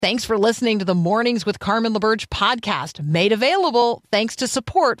Thanks for listening to the Mornings with Carmen LaBerge podcast, made available thanks to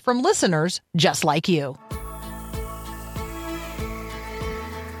support from listeners just like you.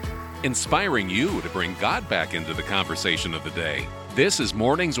 Inspiring you to bring God back into the conversation of the day. This is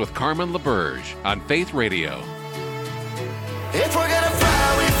Mornings with Carmen LaBerge on Faith Radio. If we're gonna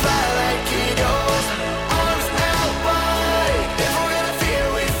fly, we fly like eagles, arms out wide. If we're gonna fear,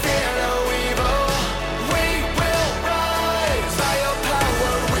 we fear no evil. We will rise. By your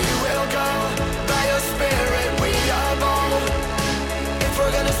power we will go. By your spirit we are bold. If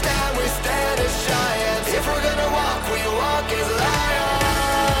we're gonna stand, we stand as giants. If we're gonna walk, we walk as lions.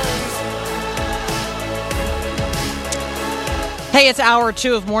 Hey, it's hour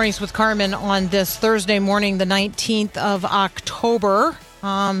 2 of Mornings with Carmen on this Thursday morning, the 19th of October.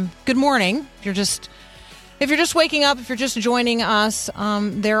 Good morning. If you're just waking up, if you're just joining us,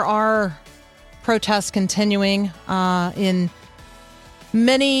 there are protests continuing in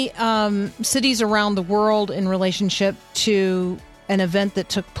many cities around the world in relationship to an event that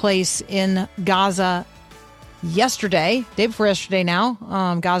took place in Gaza yesterday, day before yesterday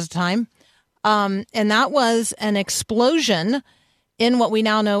now, Gaza time. And that was an explosion in what we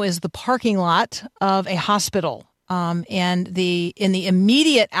now know is the parking lot of a hospital. And in the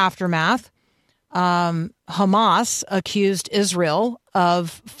immediate aftermath, Hamas accused Israel of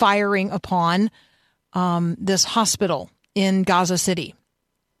firing upon this hospital in Gaza City.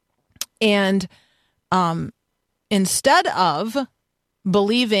 And instead of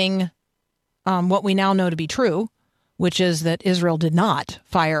believing what we now know to be true, which is that Israel did not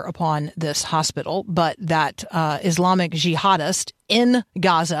fire upon this hospital, but that Islamic jihadists in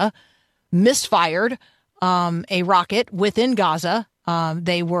Gaza misfired a rocket within Gaza.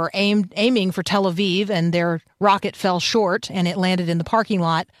 They were aiming for Tel Aviv, and their rocket fell short, and it landed in the parking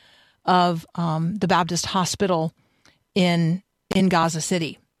lot of the Baptist hospital in Gaza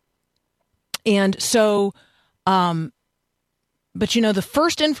City. And so, but the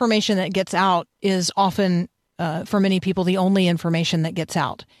first information that gets out is often, for many people, the only information that gets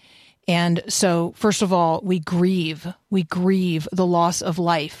out. And so, first of all, we grieve the loss of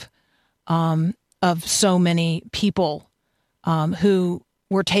life of so many people who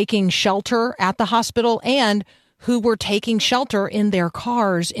were taking shelter at the hospital and who were taking shelter in their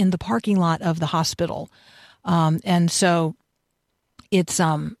cars in the parking lot of the hospital. And so it's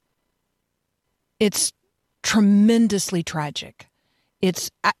tremendously tragic. It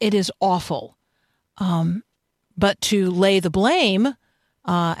is awful. But to lay the blame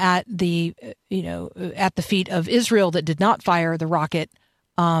at the feet of Israel that did not fire the rocket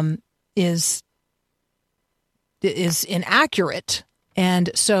is inaccurate. And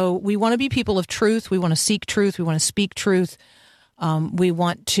so we want to be people of truth. We want to seek truth. We want to speak truth. We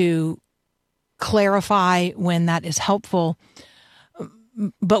want to clarify when that is helpful.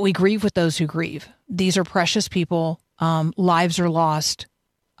 But we grieve with those who grieve. These are precious people. Lives are lost.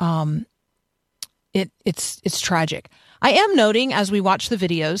 It's tragic. I am noting, as we watch the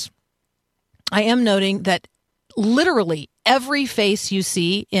videos, that literally every face you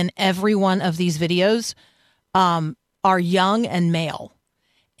see in every one of these videos are young and male.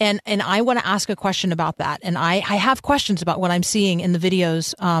 And I want to ask a question about that. And I have questions about what I'm seeing in the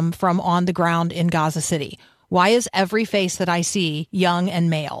videos from on the ground in Gaza City. Why is every face that I see young and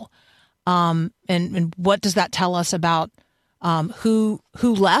male? And what does that tell us about who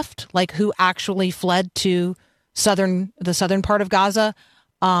left, like who actually fled to the southern part of Gaza,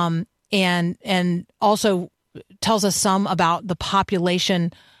 and also tells us some about the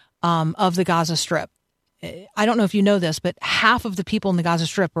population of the Gaza Strip. I don't know if you know this, but half of the people in the Gaza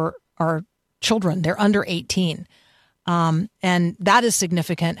Strip are children. They're under 18. And that is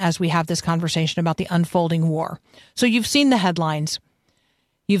significant as we have this conversation about the unfolding war. So you've seen the headlines.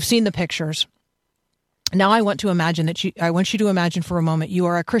 You've seen the pictures. Now I want you to imagine for a moment you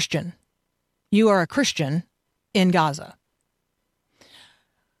are a Christian. You are a Christian in Gaza.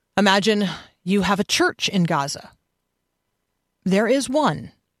 Imagine you have a church in Gaza. There is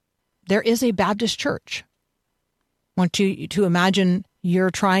one. There is a Baptist church. I want you to imagine you're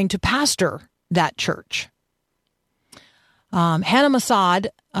trying to pastor that church. Hanna Massad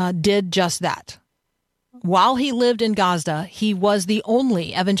did just that. While he lived in Gaza, he was the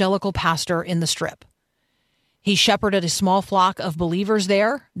only evangelical pastor in the Strip. He shepherded a small flock of believers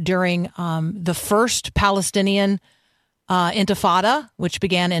there during the first Palestinian Intifada, which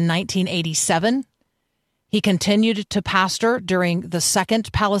began in 1987. He continued to pastor during the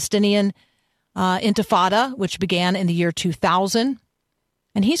second Palestinian Intifada, which began in the year 2000.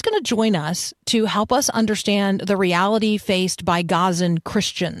 And he's going to join us to help us understand the reality faced by Gazan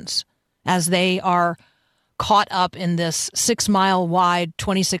Christians as they are caught up in this 6-mile wide,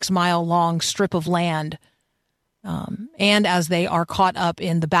 26-mile long strip of land, and as they are caught up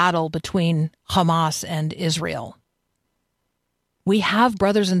in the battle between Hamas and Israel. We have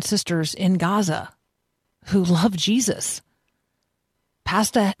brothers and sisters in Gaza who love Jesus.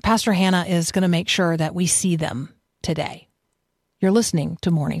 Pastor Hanna is going to make sure that we see them today. You're listening to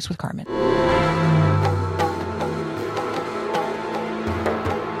Mornings with Carmen.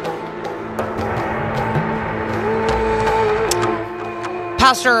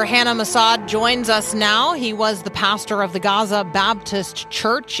 Pastor Hanna Massad joins us now. He was the pastor of the Gaza Baptist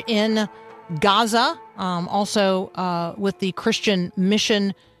Church in Gaza, also with the Christian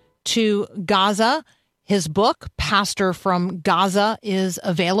Mission to Gaza. His book, Pastor from Gaza, is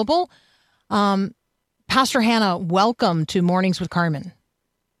available. Pastor Hanna, welcome to Mornings with Carmen.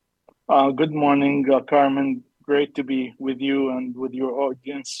 Good morning, Carmen. Great to be with you and with your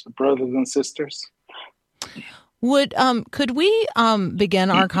audience, brothers and sisters. Could we begin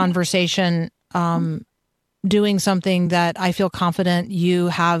our conversation doing something that I feel confident you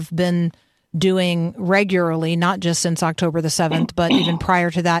have been doing regularly, not just since October the 7th, but even prior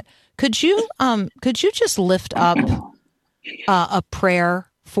to that? Could you just lift up a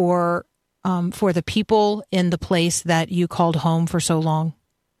prayer for the people in the place that you called home for so long?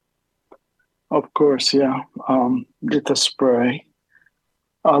 Of course, yeah. Let us pray.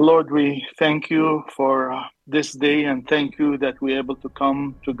 Lord, we thank you for this day, and thank you that we're able to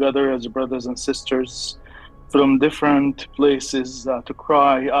come together as brothers and sisters from different places to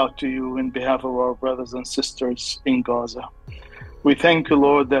cry out to you in behalf of our brothers and sisters in Gaza. We thank you,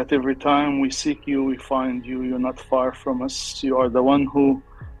 Lord, that every time we seek you, we find you. You're not far from us. You are the one who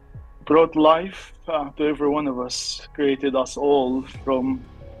brought life to every one of us, created us all from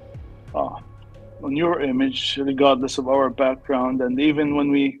on your image, regardless of our background. And even when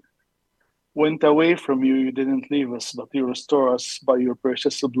we went away from you, you didn't leave us, but you restore us by your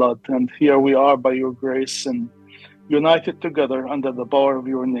precious blood. And here we are by your grace and united together under the power of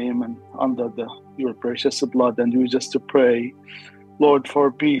your name and under your precious blood. And we just to pray, Lord,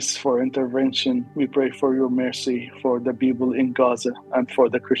 for peace, for intervention. We pray for your mercy for the people in Gaza and for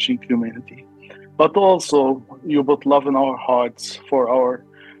the Christian community. But also, you put love in our hearts for our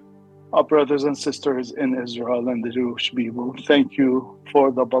brothers and sisters in Israel and the Jewish people. Thank you for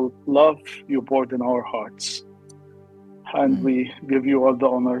the love you poured in our hearts. And we give you all the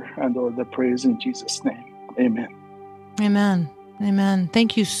honor and all the praise in Jesus' name. Amen. Amen. Amen.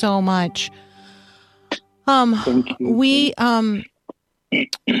 Thank you so much. Thank you. We,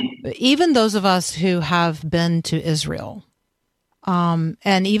 even those of us who have been to Israel, and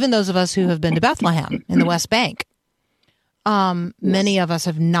even those of us who have been to Bethlehem in the West Bank, many of us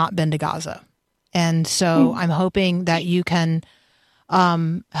have not been to Gaza. And so I'm hoping that you can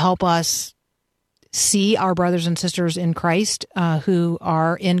help us see our brothers and sisters in Christ who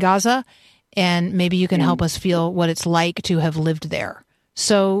are in Gaza, and maybe you can help us feel what it's like to have lived there.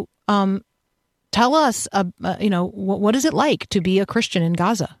 So tell us, what is it like to be a Christian in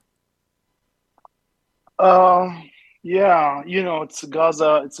Gaza? Yeah, it's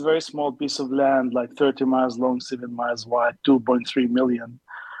Gaza. It's a very small piece of land, like 30 miles long, 7 miles wide, 2.3 million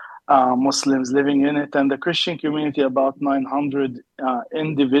Muslims living in it. And the Christian community, about 900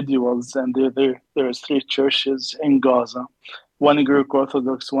 individuals. And there's 3 churches in Gaza, one Greek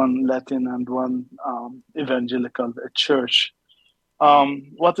Orthodox, one Latin, and one evangelical church.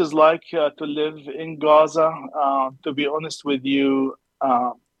 What is like to live in Gaza? To be honest with you,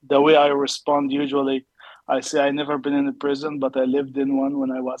 the way I respond usually, I say I never been in a prison, but I lived in one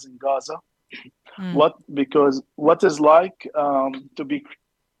when I was in Gaza. Because what is like to be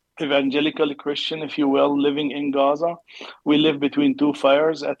evangelical Christian, if you will, living in Gaza? We live between 2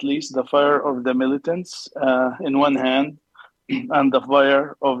 fires, at least the fire of the militants in one hand, and the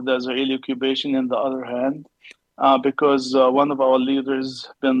fire of the Israeli occupation in the other hand, because one of our leaders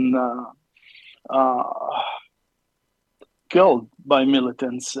been killed by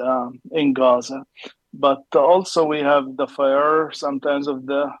militants in Gaza. But also we have the fire sometimes of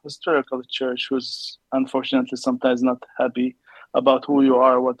the historical church, who's unfortunately sometimes not happy about who you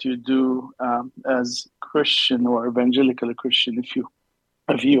are, what you do as Christian or evangelical Christian, if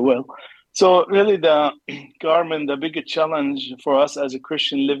you will. So really, Carmen, the big challenge for us as a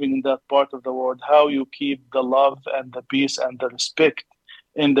Christian living in that part of the world, how you keep the love and the peace and the respect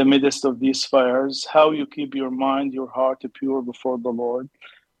in the midst of these fires, how you keep your mind, your heart pure before the Lord,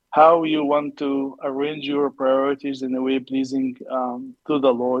 how you want to arrange your priorities in a way pleasing to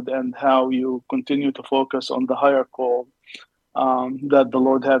the Lord, and how you continue to focus on the higher call that the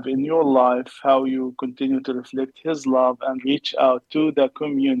Lord have in your life, how you continue to reflect His love and reach out to the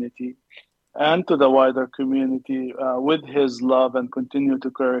community and to the wider community with his love, and continue to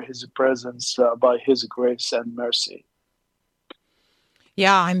carry his presence by his grace and mercy.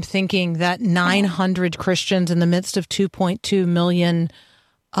 Yeah, I'm thinking that 900 Christians in the midst of 2.2 million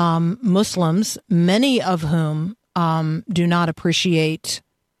Muslims, many of whom do not appreciate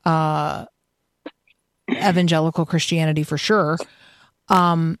evangelical Christianity for sure.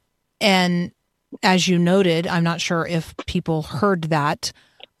 And as you noted, I'm not sure if people heard that,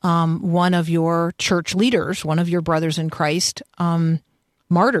 one of your church leaders, one of your brothers in Christ,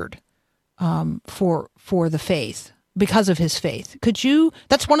 martyred for the faith, because of his faith. Could you?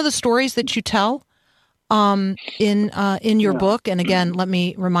 That's one of the stories that you tell in your book. And again, let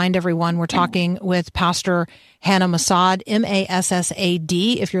me remind everyone, we're talking with Pastor Hanna Massad,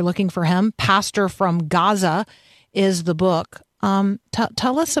 Massad. If you're looking for him, Pastor from Gaza is the book.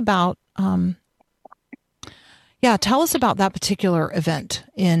 Tell us about that particular event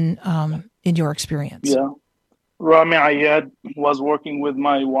in your experience. Yeah. Rami Ayad was working with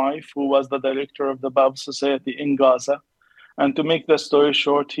my wife, who was the director of the Bible Society in Gaza. And to make the story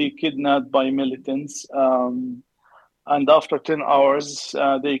short, he kidnapped by militants. And after 10 hours,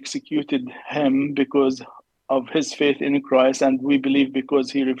 they executed him because of his faith in Christ. And we believe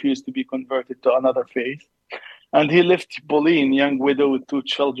because he refused to be converted to another faith. And he left Pauline, young widow with 2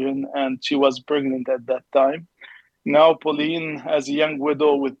 children, and she was pregnant at that time. Now, Pauline, as a young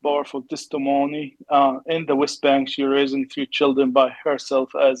widow with powerful testimony in the West Bank, she raising 3 children by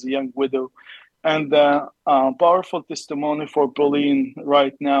herself as a young widow. And powerful testimony for Pauline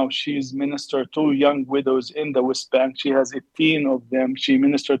right now, she's ministered to young widows in the West Bank. She has 18 of them. She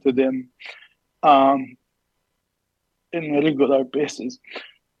ministered to them in a regular basis.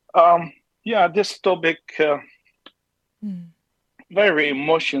 This topic, very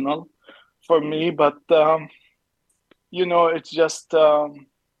emotional for me, but it's just,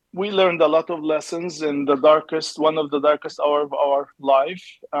 we learned a lot of lessons in one of the darkest hours of our life,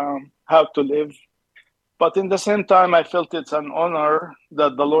 how to live. But in the same time, I felt it's an honor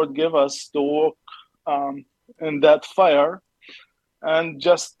that the Lord gave us to walk in that fire. And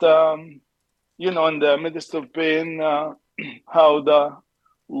just, in the midst of pain, how the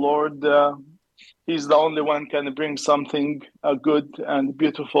Lord, He's the only one can bring something good and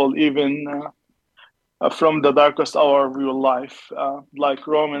beautiful, even from the darkest hour of your life. Like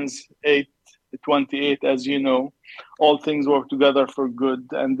Romans 8:28, as you know, all things work together for good.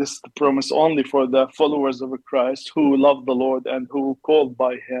 And this is the promise only for the followers of Christ who love the Lord and who called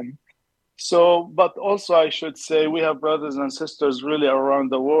by him. So, but also I should say, we have brothers and sisters really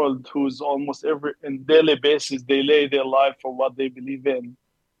around the world who's almost in daily basis, they lay their life for what they believe in.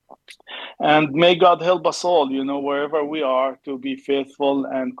 And may God help us all, wherever we are, to be faithful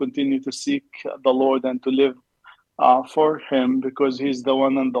and continue to seek the Lord and to live for him, because he's the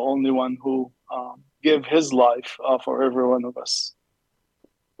one and the only one who gave his life for every one of us.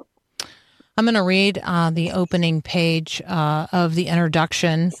 I'm going to read the opening page of the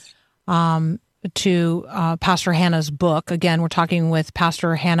introduction to Pastor Hanna's book. Again, we're talking with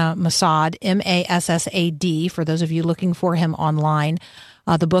Pastor Hanna Massad, Massad, for those of you looking for him online.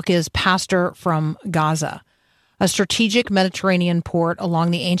 The book is Pastor from Gaza, a strategic Mediterranean port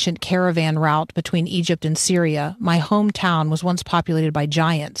along the ancient caravan route between Egypt and Syria. My hometown was once populated by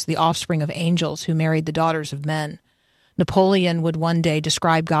giants, the offspring of angels who married the daughters of men. Napoleon would one day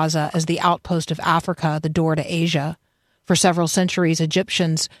describe Gaza as the outpost of Africa, the door to Asia. For several centuries,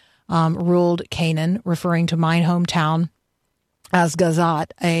 Egyptians ruled Canaan, referring to my hometown as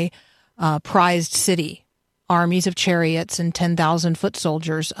Gazat, a prized city. Armies of chariots and 10,000 foot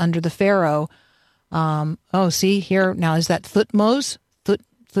soldiers under the Pharaoh. See here now, is that Thutmose?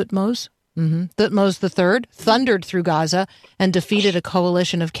 Thutmose? Mm-hmm. Thutmose III thundered through Gaza and defeated a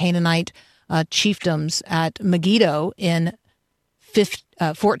coalition of Canaanite chiefdoms at Megiddo in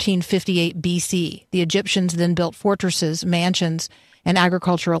 1458 BC. The Egyptians then built fortresses, mansions, and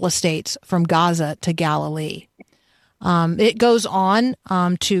agricultural estates from Gaza to Galilee. It goes on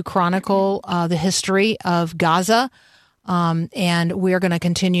to chronicle the history of Gaza, and we're going to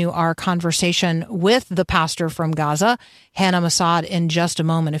continue our conversation with the pastor from Gaza, Hanna Massad, in just a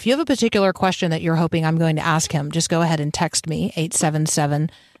moment. If you have a particular question that you're hoping I'm going to ask him, just go ahead and text me,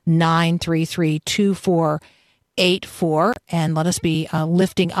 877-933-2484, and let us be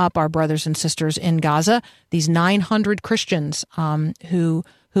lifting up our brothers and sisters in Gaza, these 900 Christians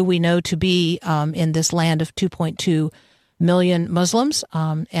who we know to be in this land of 2.2 million Muslims,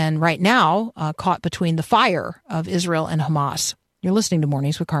 and right now caught between the fire of Israel and Hamas. You're listening to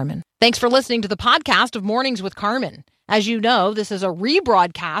Mornings with Carmen. Thanks for listening to the podcast of Mornings with Carmen. As you know, this is a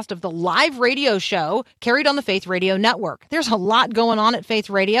rebroadcast of the live radio show carried on the Faith Radio Network. There's a lot going on at Faith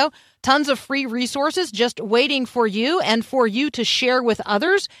Radio. Tons of free resources just waiting for you and for you to share with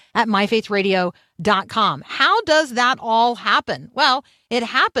others at myfaithradio.com. How does that all happen? Well, it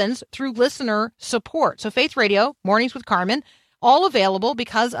happens through listener support. So Faith Radio, Mornings with Carmen, all available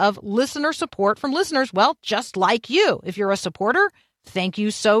because of listener support from listeners, well, just like you. If you're a supporter, thank you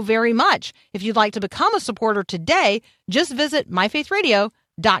so very much. If you'd like to become a supporter today, just visit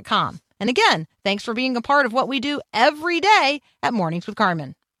myfaithradio.com. And again, thanks for being a part of what we do every day at Mornings with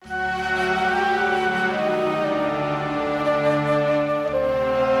Carmen.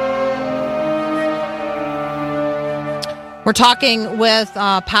 We're talking with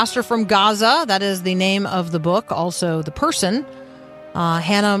Pastor from Gaza. That is the name of the book, also the person,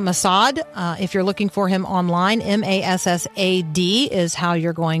 Hanna Massad. If you're looking for him online, Massad is how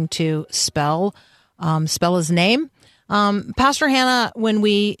you're going to spell his name. Pastor Hanna, when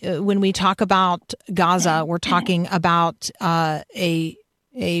we talk about Gaza, we're talking about a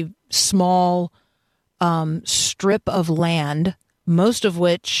small strip of land, most of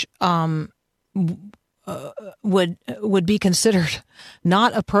which would be considered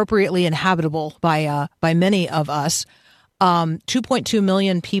not appropriately inhabitable by many of us. 2.2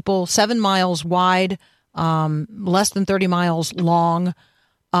 million people, 7 miles wide, less than 30 miles long.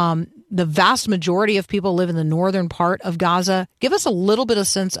 The vast majority of people live in the northern part of Gaza. Give us a little bit of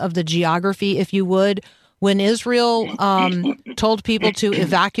sense of the geography, if you would. When Israel told people to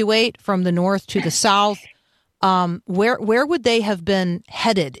evacuate from the north to the south, where would they have been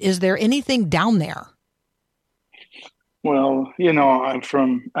headed? Is there anything down there? Well, I'm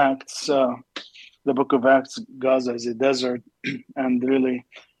from Acts, the book of Acts. Gaza is a desert, and really,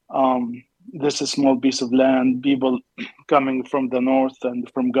 this is a small piece of land. People coming from the north and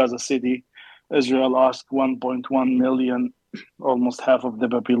from Gaza City, Israel asked 1.1 million, almost half of the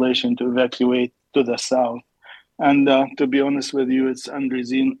population, to evacuate to the south. And to be honest with you, it's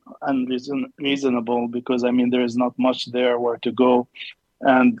unreasonable because, there is not much there where to go.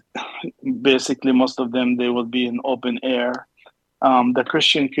 And basically, most of them, they will be in open air. The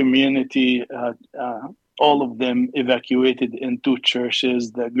Christian community, all of them evacuated in two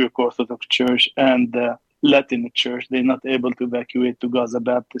churches, the Greek Orthodox Church and the Latin Church. They're not able to evacuate to Gaza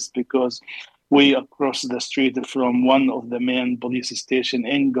Baptist because we across the street from one of the main police stations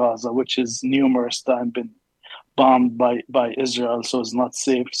in Gaza, which is numerous times been bombed by Israel, so it's not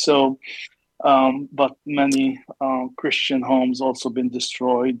safe. So, but many Christian homes also been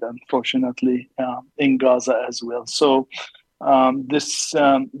destroyed, unfortunately, in Gaza as well. So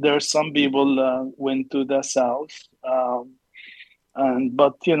there are some people went to the south,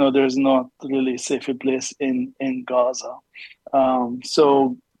 but there's not really a safe place in Gaza.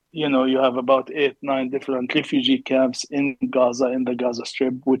 So you have about 8-9 different refugee camps in Gaza, in the Gaza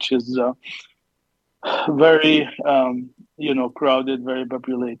Strip, which is very crowded, very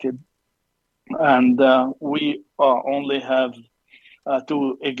populated. And we only have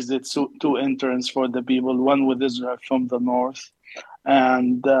two exits, two entrances for the people, one with Israel from the north.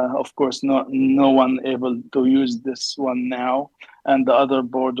 And of course, no one able to use this one now. And the other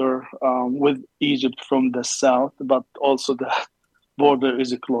border with Egypt from the south, but also the border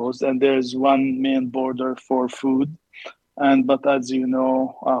is closed. And there's one main border for food. But as you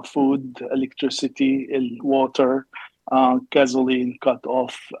know, food, electricity, water, gasoline cut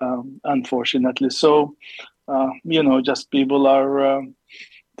off, unfortunately. So, just people are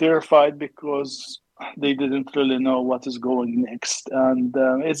terrified because they didn't really know what is going next. And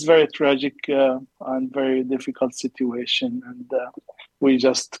it's very tragic and very difficult situation. And we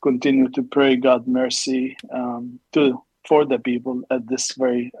just continue to pray God mercy for the people at this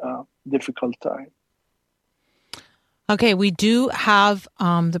very difficult time. Okay, we do have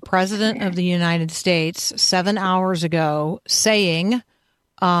the President of the United States 7 hours ago saying,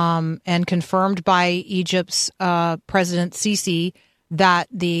 and confirmed by Egypt's President Sisi, that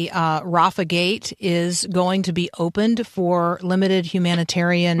the Rafah Gate is going to be opened for limited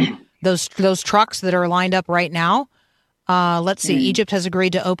humanitarian, those trucks that are lined up right now. Let's see, Egypt has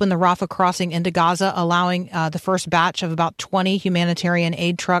agreed to open the Rafah crossing into Gaza, allowing the first batch of about 20 humanitarian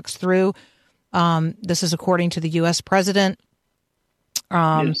aid trucks through. This is according to the U.S. president.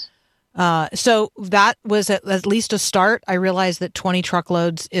 Yes. So that was at least a start. I realize that 20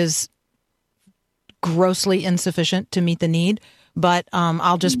 truckloads is grossly insufficient to meet the need, but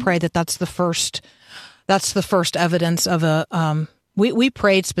I'll just pray that that's the first evidence of a. We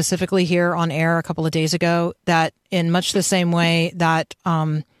prayed specifically here on air a couple of days ago that in much the same way that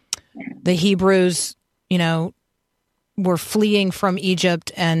the Hebrews, were fleeing from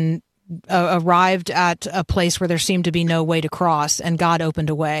Egypt and arrived at a place where there seemed to be no way to cross, and God opened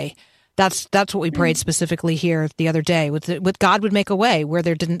a way. That's what we prayed specifically here the other day. With God would make a way where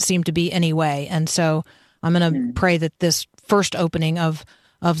there didn't seem to be any way, and so I'm going to pray that this first opening of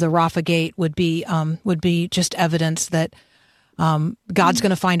the Rafah Gate would be just evidence that God's going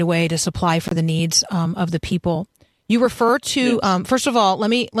to find a way to supply for the needs of the people. You refer to first of all, let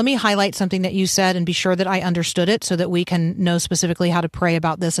me highlight something that you said and be sure that I understood it so that we can know specifically how to pray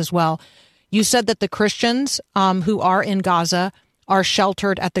about this as well. You said that the Christians who are in Gaza are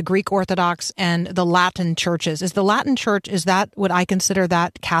sheltered at the Greek Orthodox and the Latin churches. Is the Latin church, is that what I consider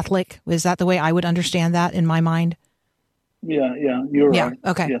that Catholic? Is that the way I would understand that in my mind? Yeah, you're right.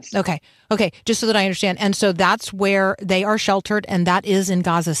 Okay. Yes. Okay. Just so that I understand. And so that's where they are sheltered, and that is in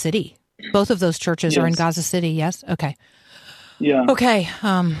Gaza City. Both of those churches are in Gaza City. Yes. Okay. Yeah. Okay.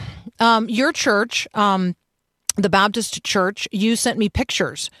 Your church, the Baptist Church, you sent me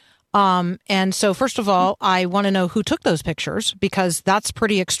pictures. And so first of all, I want to know who took those pictures, because that's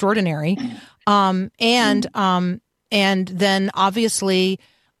pretty extraordinary. And then obviously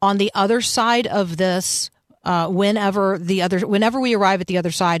on the other side of this, whenever we arrive at the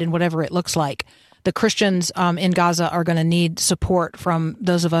other side and whatever it looks like, the Christians in Gaza are going to need support from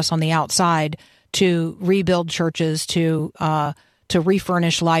those of us on the outside to rebuild churches, to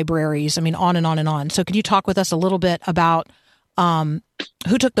refurnish libraries. I mean, on and on and on. So could you talk with us a little bit about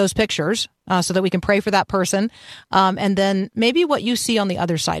who took those pictures so that we can pray for that person, and then maybe what you see on the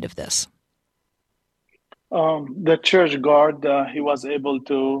other side of this? The church guard, he was able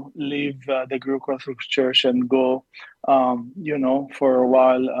to leave the Greek Orthodox Church and go, for a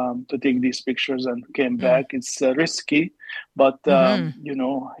while to take these pictures, and came back. It's risky, but,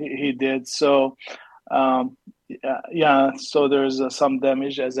 he did. So, so there's some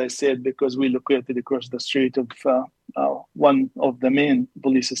damage, as I said, because we located across the street of one of the main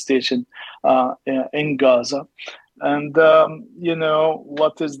police stations in Gaza. And,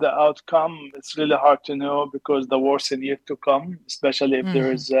 what is the outcome? It's really hard to know, because the worst is yet to come, especially if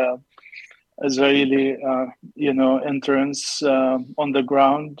there is Israeli, entrance on the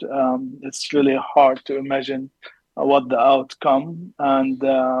ground. It's really hard to imagine what the outcome. And,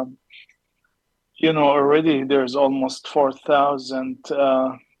 already there's almost 4,000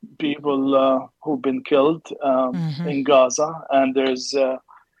 people who've been killed in Gaza, and there's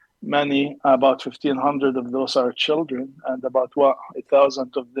many, about 1,500 of those are children, and about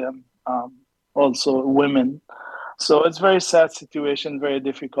 1,000 of them also women. So it's a very sad situation, very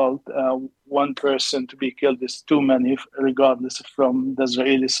difficult. One person to be killed is too many, regardless from the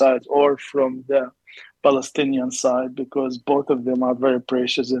Israeli side or from the Palestinian side, because both of them are very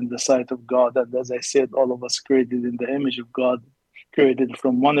precious in the sight of God. And as I said, all of us created in the image of God, created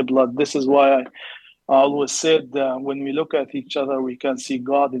from one blood. This is why I always said when we look at each other, we can see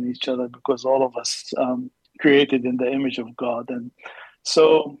God in each other, because all of us created in the image of God. And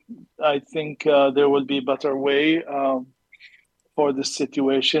so I think there will be a better way for this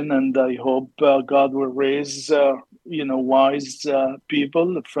situation. And I hope God will raise, wise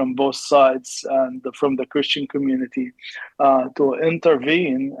people from both sides and from the Christian community to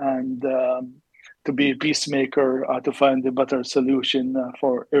intervene and to be a peacemaker, to find a better solution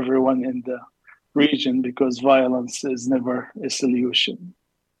for everyone in the region, because violence is never a solution.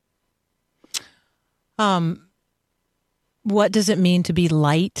 What does it mean to be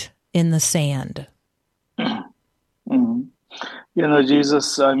light in the sand?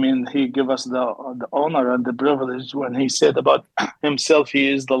 Jesus, he gave us the honor and the privilege when he said about himself, he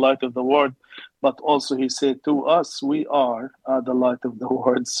is the light of the world, but also he said to us, we are the light of the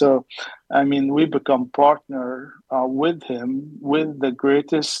world. So, we become partner with him, with the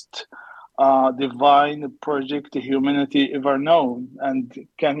greatest divine project humanity ever known. And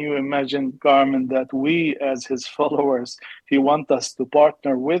can you imagine, Carmen, that we as his followers, he wants us to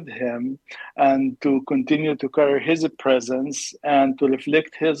partner with him and to continue to carry his presence and to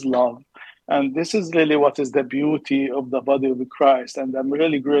reflect his love. And this is really what is the beauty of the body of Christ. And I'm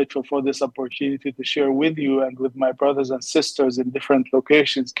really grateful for this opportunity to share with you and with my brothers and sisters in different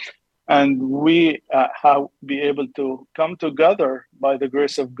locations. And we have be able to come together by the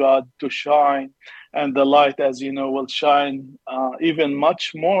grace of God to shine. And the light, as you know, will shine even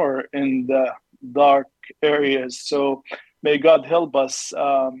much more in the dark areas. So may God help us.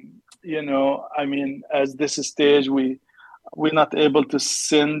 As this stage, we're not able to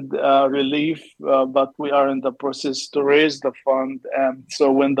send relief, but we are in the process to raise the fund. And so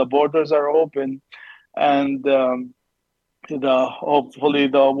when the borders are open and hopefully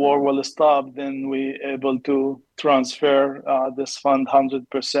the war will stop, then we able to transfer this fund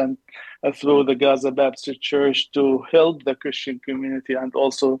 100% through the Gaza Baptist Church to help the Christian community and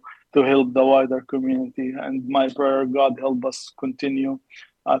also to help the wider community. And my prayer, God, help us continue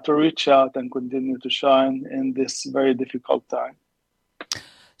to reach out and continue to shine in this very difficult time.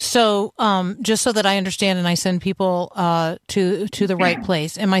 So, just so that I understand, and I send people to the right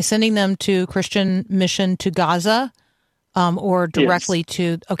place, am I sending them to Christian Mission to Gaza, or directly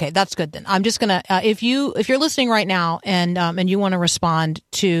to? Okay, that's good then. I'm just gonna if you're listening right now and you want to respond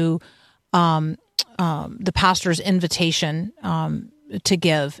to the pastor's invitation to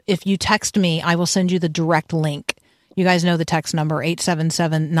give, if you text me, I will send you the direct link. You guys know the text number,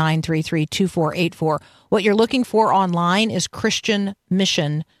 877-933-2484. What you're looking for online is Christian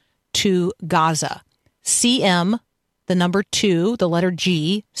Mission to Gaza. CM, the number 2, the letter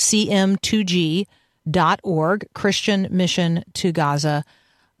G, CM2G.org, Christian Mission to Gaza.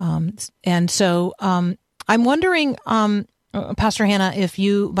 And so I'm wondering, Pastor Hanna, if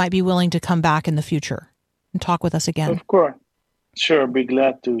you might be willing to come back in the future and talk with us again. Of course. Sure, be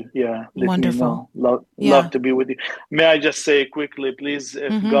glad to. Yeah, let wonderful. me know. Love to be with you. May I just say quickly, please,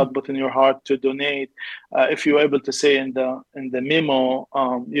 if God put in your heart to donate, if you're able to say in the memo,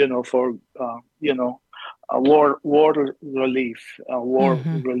 for war relief,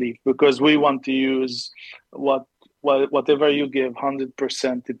 relief, because we want to use whatever you give,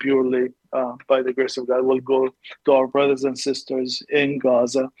 100% purely by the grace of God, will go to our brothers and sisters in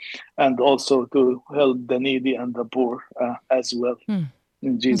Gaza, and also to help the needy and the poor as well.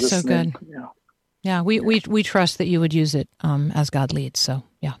 In Jesus' so name. Good. Yeah. We trust that you would use it as God leads. So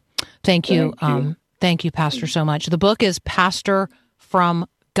yeah, thank you. Thank you, Pastor, so much. The book is Pastor from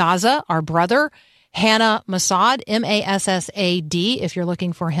Gaza, our brother, Hanna Massad, Massad. If you're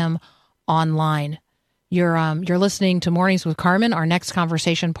looking for him online. You're listening to Mornings with Carmen. Our next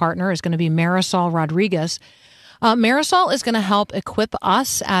conversation partner is going to be Marisol Rodriguez. Marisol is going to help equip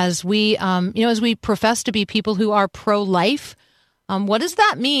us as we profess to be people who are pro-life. What does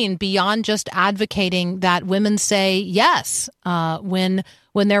that mean beyond just advocating that women say yes when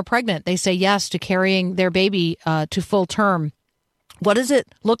they're pregnant? They say yes to carrying their baby to full term. What does it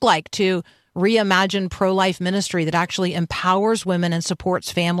look like to reimagine pro-life ministry that actually empowers women and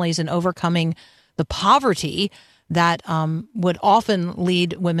supports families in overcoming the poverty that would often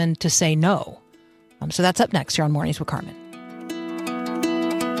lead women to say no? So that's up next here on Mornings with Carmen.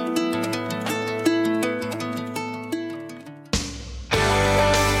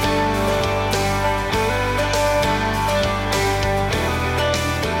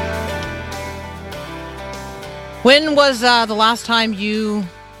 When was the last time you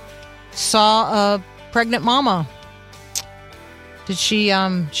saw a pregnant mama? Did she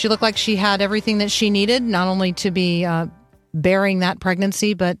look like she had everything that she needed, not only to be bearing that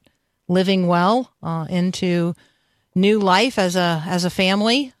pregnancy, but living well into new life as a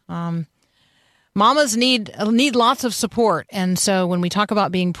family? Mamas need lots of support. And so when we talk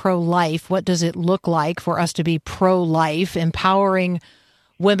about being pro-life, what does it look like for us to be pro-life, empowering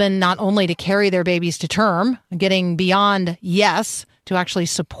women not only to carry their babies to term, getting beyond yes to actually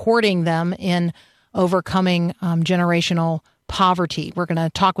supporting them in overcoming generational poverty? We're going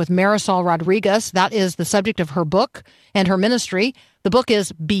to talk with Marisol Rodriguez. That is the subject of her book and her ministry. The book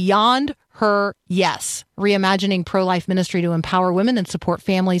is Beyond Her Yes, Reimagining Pro-Life Ministry to Empower Women and Support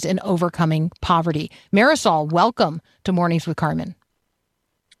Families in Overcoming Poverty. Marisol, welcome to Mornings with Carmen.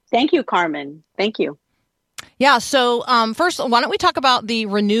 Thank you, Carmen. Thank you. Yeah, so first, why don't we talk about the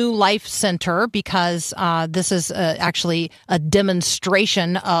Renew Life Center, because this is actually a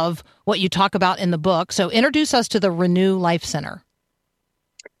demonstration of what you talk about in the book. So introduce us to the Renew Life Center.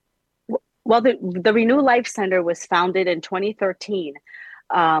 Well, the Renew Life Center was founded in 2013.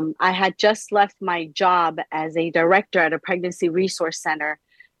 I had just left my job as a director at a pregnancy resource center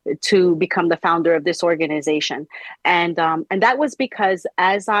to become the founder of this organization. And that was because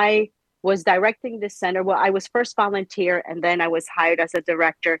as I was directing this center, well, I was first volunteer and then I was hired as a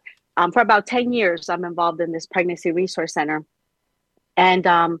director. For about 10 years, I'm involved in this pregnancy resource center. And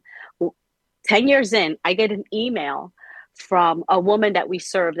 10 years in, I get an email from a woman that we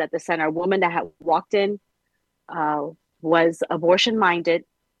served at the center, a woman that had walked in, was abortion minded,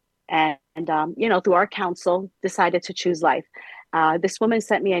 and through our counsel, decided to choose life. This woman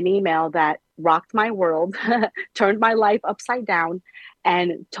sent me an email that rocked my world, turned my life upside down,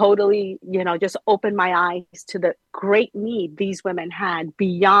 and totally, just opened my eyes to the great need these women had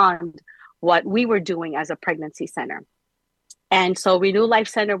beyond what we were doing as a pregnancy center. And so Renew Life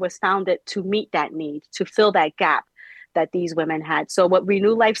Center was founded to meet that need, to fill that gap that these women had. So what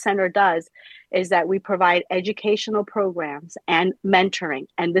Renew Life Center does is that we provide educational programs and mentoring.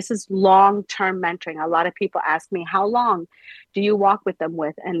 And this is long-term mentoring. A lot of people ask me, how long do you walk with them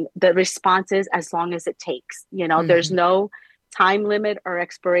with? And the response is as long as it takes. There's no time limit or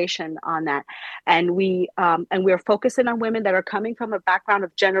expiration on that. And we're focusing on women that are coming from a background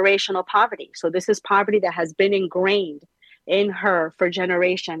of generational poverty. So this is poverty that has been ingrained in her for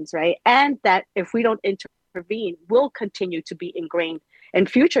generations, right? And that if we don't intervene, will continue to be ingrained in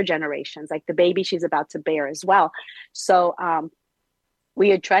future generations, like the baby she's about to bear as well. So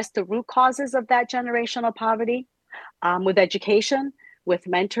we address the root causes of that generational poverty with education, with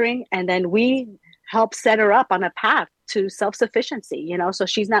mentoring, and then we help set her up on a path to self-sufficiency, so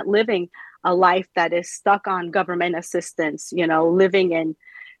she's not living a life that is stuck on government assistance, living in,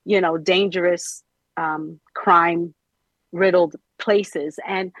 dangerous, crime-riddled places,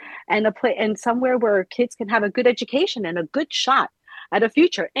 and somewhere where kids can have a good education and a good shot at a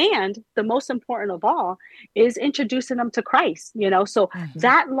future. And the most important of all is introducing them to Christ, so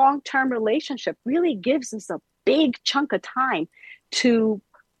that long-term relationship really gives us a big chunk of time to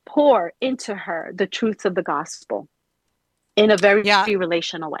pour into her the truths of the gospel in a very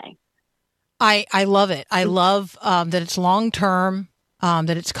relational way. I love it. I love that it's long-term, that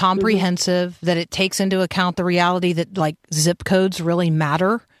it's comprehensive, that it takes into account the reality that like zip codes really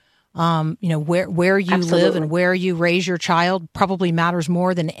matter. Where you live and where you raise your child probably matters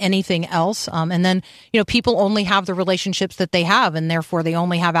more than anything else. And then, people only have the relationships that they have, and therefore they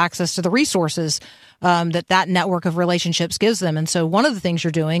only have access to the resources that network of relationships gives them. And so one of the things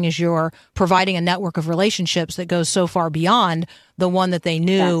you're doing is you're providing a network of relationships that goes so far beyond the one that they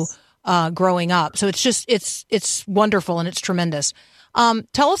knew growing up. So it's just, it's wonderful and it's tremendous.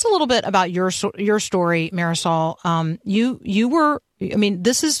 Tell us a little bit about your story, Marisol. You were,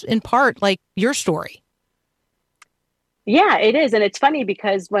 this is in part like your story. Yeah, it is. And it's funny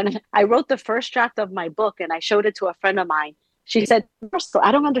because when I wrote the first draft of my book and I showed it to a friend of mine, she said, Marisol,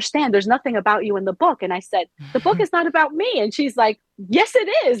 I don't understand. There's nothing about you in the book. And I said, the book is not about me. And she's like, yes,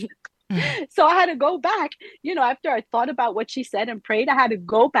 it is. So I had to go back, after I thought about what she said and prayed, I had to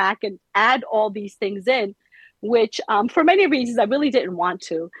go back and add all these things in, which for many reasons I really didn't want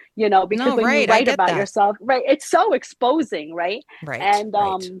to, because when you write about yourself, right, it's so exposing, right? Right. And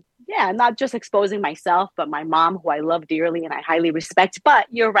not just exposing myself, but my mom, who I love dearly and I highly respect. But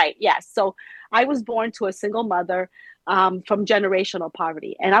you're right. Yes. So I was born to a single mother from generational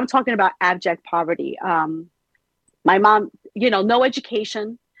poverty. And I'm talking about abject poverty. My mom, no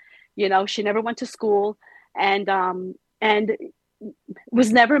education, she never went to school and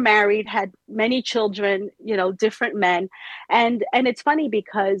was never married, had many children, different men. And it's funny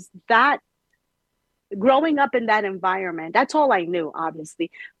because that growing up in that environment, that's all I knew,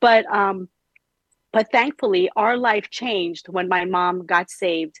 obviously. But thankfully our life changed when my mom got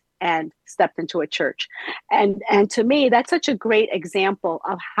saved and stepped into a church. And to me, that's such a great example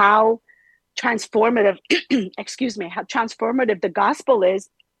of how transformative, how transformative the gospel is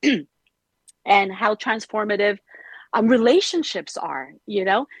and how transformative relationships are,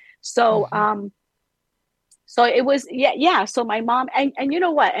 So, so it was, So my mom, and you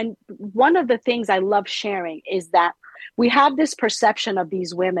know what? And one of the things I love sharing is that we have this perception of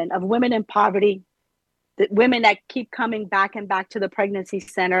these women, of women in poverty, that women that keep coming back and back to the pregnancy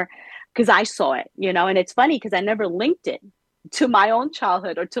center, because I saw it, and it's funny because I never linked it to my own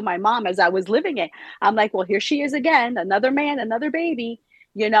childhood or to my mom as I was living it. I'm like, well, here she is again, another man, another baby,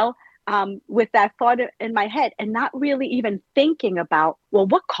 with that thought in my head and not really even thinking about, well,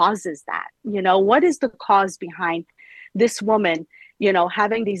 what causes that? What is the cause behind this woman,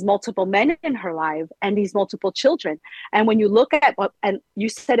 having these multiple men in her life and these multiple children? And when you look at what, and you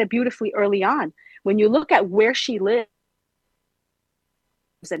said it beautifully early on, when you look at where she lives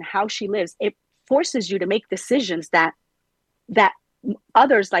and how she lives, it forces you to make decisions that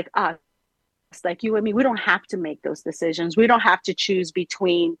others like us, like you and me, we don't have to make those decisions. We don't have to choose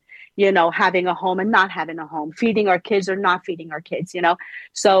between, having a home and not having a home, feeding our kids or not feeding our kids,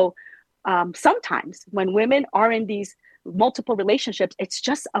 So sometimes when women are in these multiple relationships, it's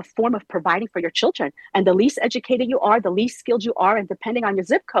just a form of providing for your children. And the least educated you are, the least skilled you are, and depending on your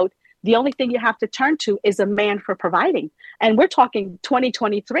zip code, the only thing you have to turn to is a man for providing. And we're talking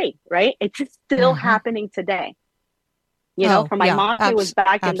 2023, right? It's still happening today. For my mom, it was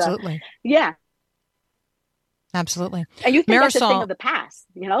back in the, Absolutely. And you think Marisol, that's a thing of the past,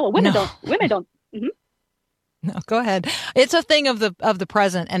 women don't. No, go ahead. It's a thing of the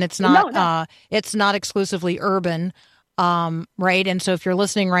present, and it's not, it's not exclusively urban. Right. And so if you're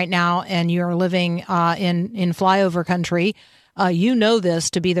listening right now and you're living, in flyover country, this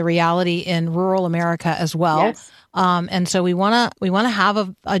to be the reality in rural America as well. Yes. And so we want to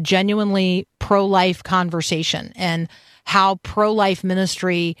have a genuinely pro-life conversation and how pro-life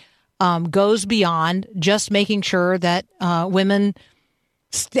ministry goes beyond just making sure that women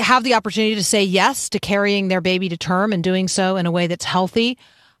have the opportunity to say yes to carrying their baby to term and doing so in a way that's healthy,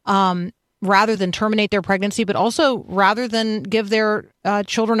 rather than terminate their pregnancy, but also rather than give their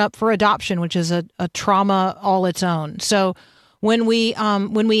children up for adoption, which is a trauma all its own. So when we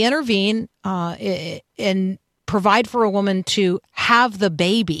intervene and provide for a woman to have the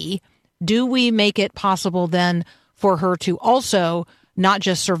baby, do we make it possible then for her to also not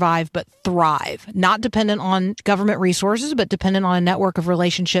just survive, but thrive, not dependent on government resources, but dependent on a network of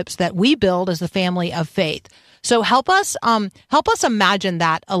relationships that we build as the family of faith? So help us imagine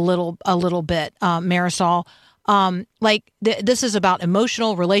that a little bit, Marisol. This is about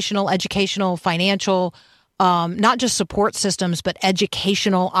emotional, relational, educational, financial, not just support systems, but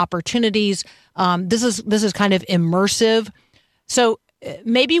educational opportunities. This is kind of immersive. So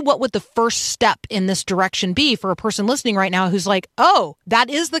maybe what would the first step in this direction be for a person listening right now who's like, oh, that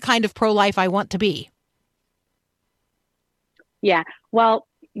is the kind of pro-life I want to be? Yeah, well,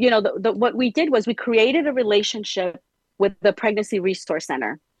 what we did was we created a relationship with the Pregnancy Resource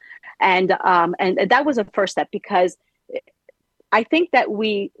Center. And that was a first step, because I think that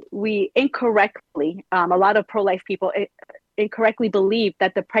we incorrectly, a lot of pro-life people incorrectly believe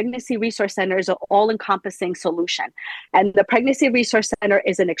that the Pregnancy Resource Center is an all-encompassing solution. And the Pregnancy Resource Center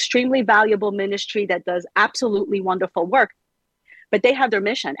is an extremely valuable ministry that does absolutely wonderful work. But they have their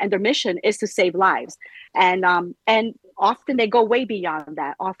mission, and their mission is to save lives. And often they go way beyond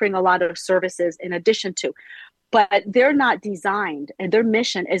that, offering a lot of services in addition to. But they're not designed, and their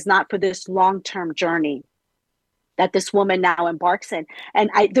mission is not for this long-term journey that this woman now embarks in. And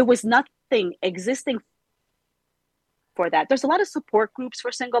there was nothing existing for that. There's a lot of support groups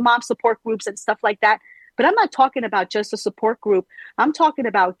for single mom support groups and stuff like that. But I'm not talking about just a support group. I'm talking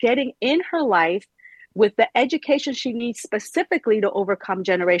about getting in her life with the education she needs specifically to overcome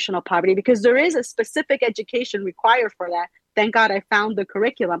generational poverty, because there is a specific education required for that. Thank God I found the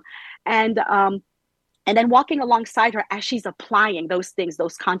curriculum. And then walking alongside her as she's applying those things,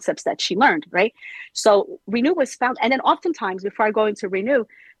 those concepts that she learned, right? So Renew was found. And then oftentimes before I go into Renew,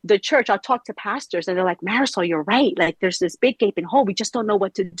 the church, I'll talk to pastors and they're like, Marisol, you're right. Like there's this big gaping hole. We just don't know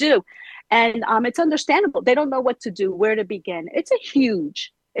what to do. And it's understandable. They don't know what to do, where to begin. It's a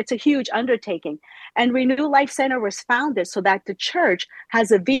huge undertaking. And Renew Life Center was founded so that the church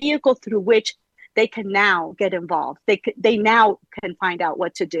has a vehicle through which they can now get involved. They now can find out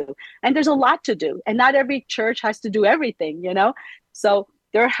what to do. And there's a lot to do. And not every church has to do everything, So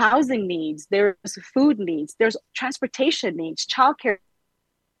there are housing needs, there's food needs, there's transportation needs, childcare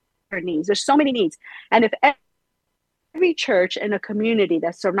needs. There's so many needs. And if every church in a community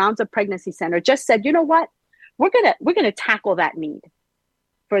that surrounds a pregnancy center just said, you know what, we're gonna tackle that need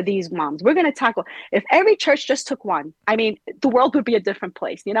for these moms. We're gonna tackle. If every church just took one, the world would be a different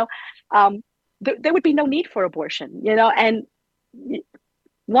place. There would be no need for abortion. And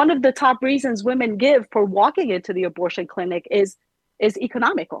one of the top reasons women give for walking into the abortion clinic is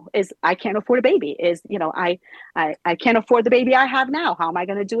economical, is I can't afford a baby, is, I can't afford the baby I have now. How am I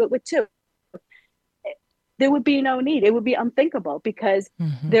going to do it with two? There would be no need. It would be unthinkable, because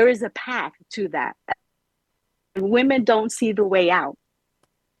there is a path to that. Women don't see the way out.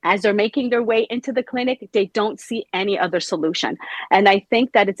 As they're making their way into the clinic, they don't see any other solution. And I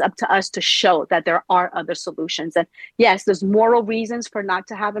think that it's up to us to show that there are other solutions. And yes, there's moral reasons for not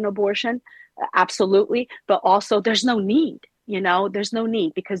to have an abortion. Absolutely. But also there's no need, there's no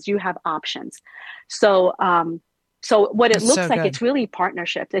need, because you have options. So what it looks like, it's really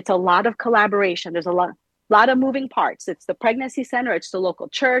partnership. It's a lot of collaboration. There's a lot of moving parts. It's the pregnancy center. It's the local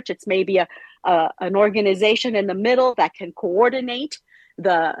church. It's maybe an organization in the middle that can coordinate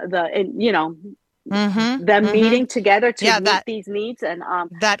meeting together to meet these needs, and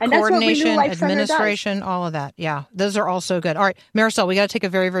that and coordination, administration, all of that. Yeah, those are all so good. All right, Marisol, we got to take a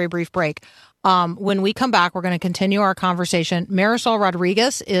very, very brief break. When we come back, we're going to continue our conversation. Marisol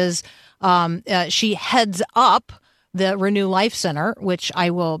Rodriguez is she heads up the Renew Life Center, which I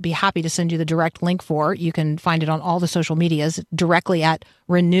will be happy to send you the direct link for. You can find it on all the social medias directly at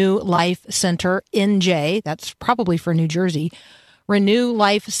Renew Life Center NJ. That's probably for New Jersey.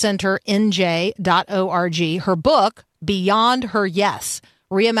 RenewLifeCenterNJ.org. Her book, Beyond Her Yes,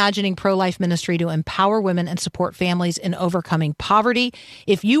 Reimagining Pro-Life Ministry to Empower Women and Support Families in Overcoming Poverty.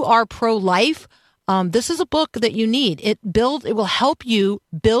 If you are pro-life, this is a book that you need. It will help you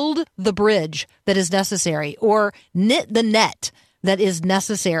build the bridge that is necessary, or knit the net that is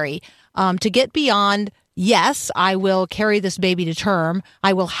necessary to get beyond, yes, I will carry this baby to term,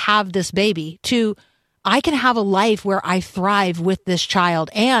 I will have this baby, to I can have a life where I thrive with this child,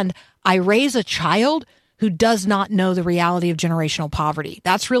 and I raise a child who does not know the reality of generational poverty.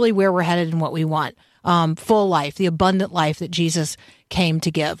 That's really where we're headed and what we want. full life, the abundant life that Jesus came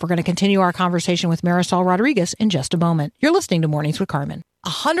to give. We're going to continue our conversation with Marisol Rodriguez in just a moment. You're listening to Mornings with Carmen.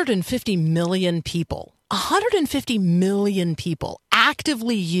 150 million people actively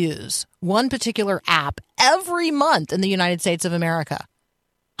use one particular app every month in the United States of America.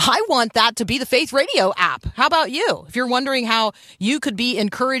 I want that to be the Faith Radio app. How about you? If you're wondering how you could be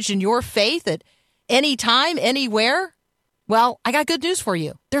encouraged in your faith at any time, anywhere, well, I got good news for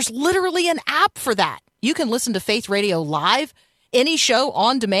you. There's literally an app for that. You can listen to Faith Radio live, any show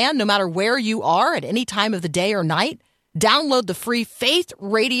on demand, no matter where you are at any time of the day or night. Download the free Faith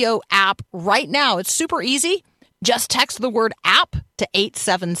Radio app right now. It's super easy. Just text the word app to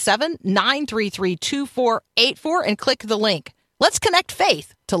 877-933-2484 and click the link. Let's connect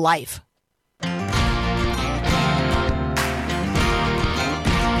faith to life.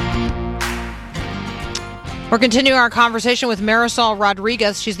 We're continuing our conversation with Marisol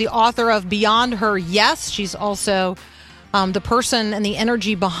Rodriguez. She's the author of Beyond Her Yes. She's also the person and the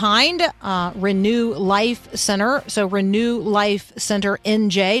energy behind Renew Life Center. So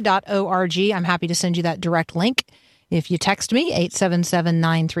renewlifecenternj.org. I'm happy to send you that direct link if you text me,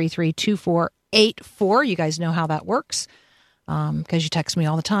 877-933-2484. You guys know how that works because you text me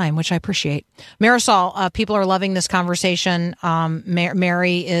all the time, which I appreciate. Marisol, people are loving this conversation.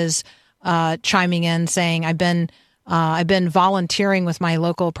 Mary is chiming in saying, I've been volunteering with my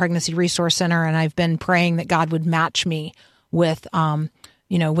local pregnancy resource center, and I've been praying that God would match me with,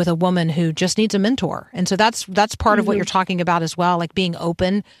 with a woman who just needs a mentor. And so that's part of what you're talking about as well, like being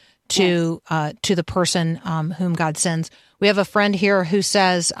open to the person whom God sends. We have a friend here who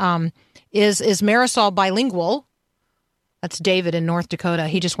says, is Marisol bilingual? That's David in North Dakota.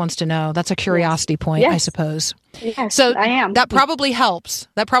 He just wants to know. That's a curiosity point, I suppose. Yes, so I am. That probably helps.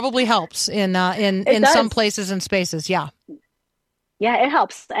 In some places and spaces. Yeah. Yeah, it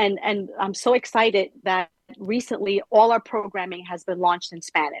helps. And I'm so excited that recently all our programming has been launched in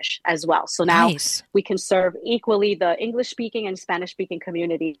Spanish as well. So now we can serve equally the English speaking and Spanish speaking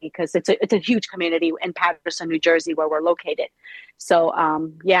community, because it's a huge community in Paterson, New Jersey, where we're located. So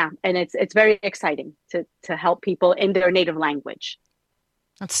and it's very exciting to help people in their native language.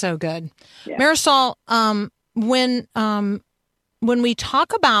 That's so good. Yeah. Marisol, when we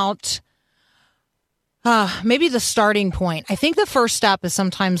talk about maybe the starting point, I think the first step is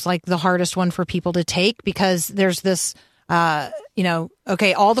sometimes like the hardest one for people to take, because there's this, all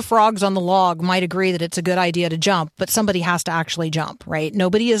the frogs on the log might agree that it's a good idea to jump, but somebody has to actually jump, right?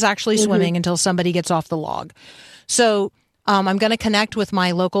 Nobody is actually swimming until somebody gets off the log. So I'm going to connect with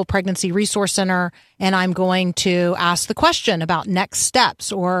my local pregnancy resource center, and I'm going to ask the question about next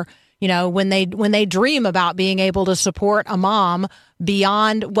steps, or when they dream about being able to support a mom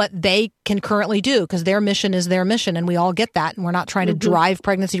beyond what they can currently do, because their mission is their mission, and we all get that. And we're not trying to drive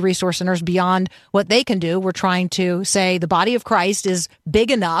pregnancy resource centers beyond what they can do. We're trying to say the body of Christ is big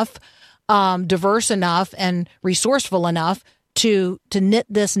enough, diverse enough, and resourceful enough to knit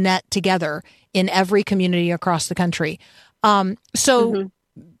this net together in every community across the country. So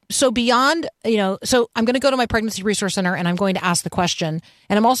beyond, so I'm going to go to my pregnancy resource center, and I'm going to ask the question,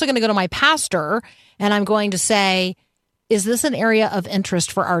 and I'm also going to go to my pastor, and I'm going to say, is this an area of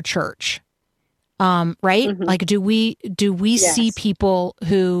interest for our church? Right? Like, do we see people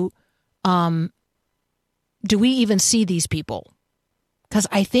who, do we even see these people? Because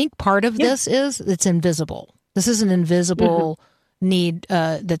I think part of this is it's invisible. This is an invisible need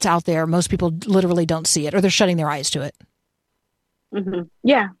that's out there. Most people literally don't see it, or they're shutting their eyes to it.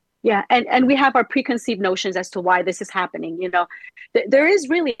 Yeah. Yeah. And we have our preconceived notions as to why this is happening. There is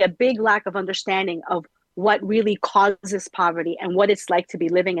really a big lack of understanding of what really causes poverty and what it's like to be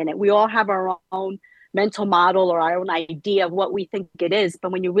living in it. We all have our own mental model or our own idea of what we think it is.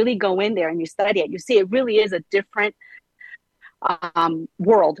 But when you really go in there and you study it, you see it really is a different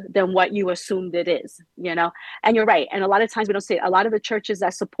world than what you assumed it is, and you're right. And a lot of times we don't see it. A lot of the churches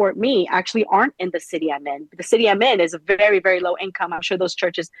that support me actually aren't in the city I'm in. The city I'm in is a very, very low income. I'm sure those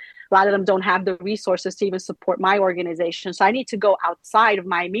churches, a lot of them don't have the resources to even support my organization. So I need to go outside of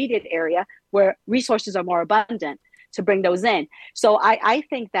my immediate area where resources are more abundant to bring those in. So I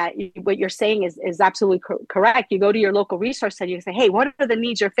think that what you're saying is absolutely correct. You go to your local resource center, you say, hey, what are the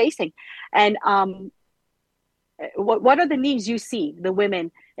needs you're facing? And what are the needs you see the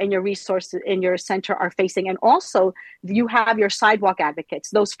women in your resources in your center are facing? And also you have your sidewalk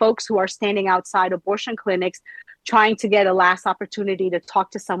advocates, those folks who are standing outside abortion clinics, trying to get a last opportunity to talk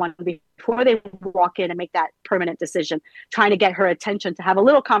to someone before they walk in and make that permanent decision, trying to get her attention, to have a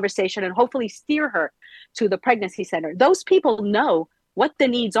little conversation and hopefully steer her to the pregnancy center. Those people know what the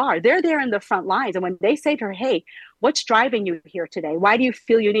needs are. They're there in the front lines. And when they say to her, hey, what's driving you here today? Why do you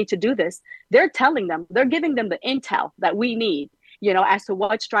feel you need to do this? They're telling them, they're giving them the intel that we need, as to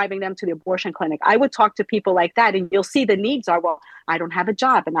what's driving them to the abortion clinic. I would talk to people like that, and you'll see the needs are, well, I don't have a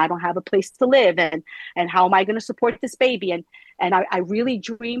job, and I don't have a place to live, and how am I going to support this baby? And I really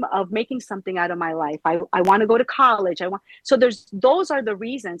dream of making something out of my life. I want to go to college. So those are the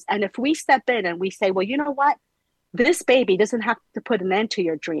reasons. And if we step in and we say, well, you know what? This baby doesn't have to put an end to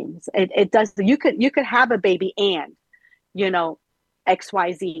your dreams. It does. You could have a baby and,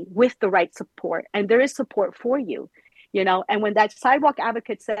 XYZ with the right support. And there is support for you. And when that sidewalk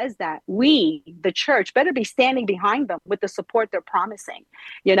advocate says that, we, the church, better be standing behind them with the support they're promising,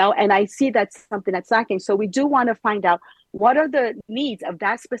 and I see that's something that's lacking. So we do want to find out, what are the needs of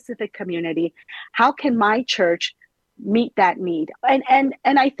that specific community? How can my church meet that need? And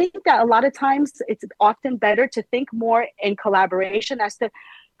I think that a lot of times it's often better to think more in collaboration as to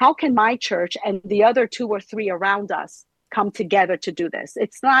how can my church and the other 2 or 3 around us come together to do this.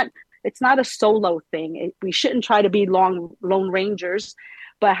 It's not a solo thing. We shouldn't try to be lone rangers,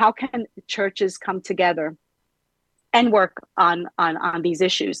 but how can churches come together and work on these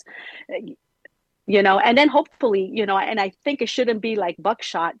issues? And then hopefully, and I think it shouldn't be like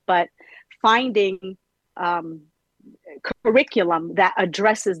buckshot, but finding curriculum that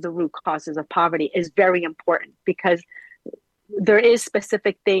addresses the root causes of poverty is very important, because there is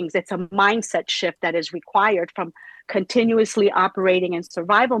specific things. It's a mindset shift that is required from continuously operating in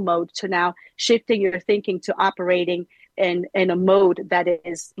survival mode to now shifting your thinking to operating in a mode that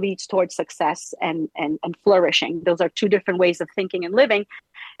leads towards success and flourishing. Those are 2 different ways of thinking and living.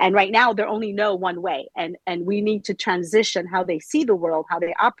 And right now, they only know one way. And we need to transition how they see the world, how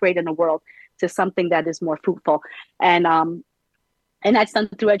they operate in the world, to something that is more fruitful. And that's done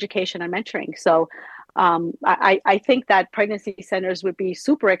through education and mentoring. So I think that pregnancy centers would be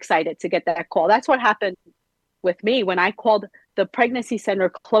super excited to get that call. That's what happened with me when I called the pregnancy center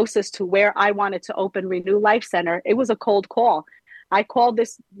closest to where I wanted to open Renew Life Center. It was a cold call. I called the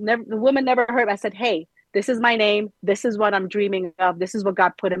woman never heard. I said, hey, this is my name. This is what I'm dreaming of. This is what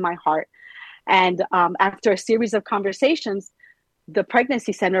God put in my heart. And after a series of conversations, the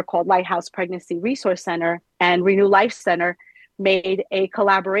pregnancy center, called Lighthouse Pregnancy Resource Center, and Renew Life Center made a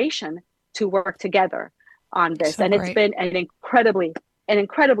collaboration to work together on this. So and great. It's been an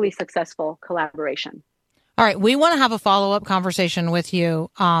incredibly successful collaboration. All right. We want to have a follow-up conversation with you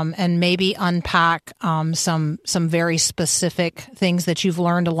and maybe unpack some very specific things that you've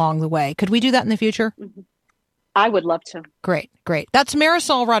learned along the way. Could we do that in the future? Mm-hmm. I would love to. Great. That's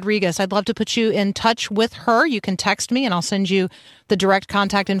Marisol Rodriguez. I'd love to put you in touch with her. You can text me and I'll send you the direct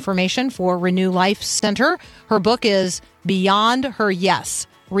contact information for Renew Life Center. Her book is Beyond Her Yes: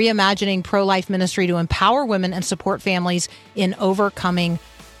 Reimagining Pro-Life Ministry to Empower Women and Support Families in Overcoming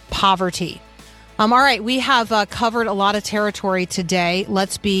Poverty. All right, we have covered a lot of territory today.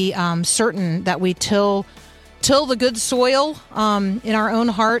 Let's be certain that we till the good soil in our own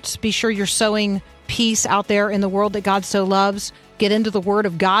hearts. Be sure you're sowing peace out there in the world that God so loves. Get into the Word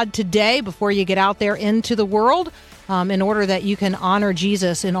of God today before you get out there into the world in order that you can honor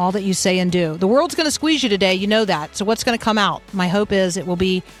Jesus in all that you say and do. The world's going to squeeze you today. You know that. So what's going to come out? My hope is it will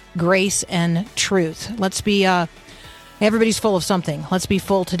be grace and truth. Let's be... Everybody's full of something. Let's be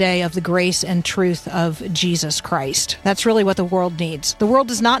full today of the grace and truth of Jesus Christ. That's really what the world needs. The world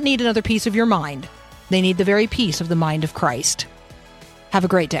does not need another piece of your mind. They need the very piece of the mind of Christ. Have a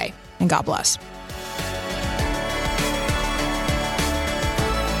great day, and God bless.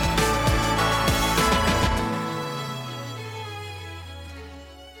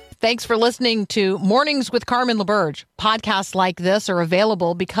 Thanks for listening to Mornings with Carmen LaBerge. Podcasts like this are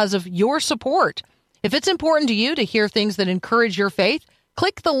available because of your support. If it's important to you to hear things that encourage your faith,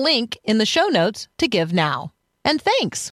 click the link in the show notes to give now. And thanks.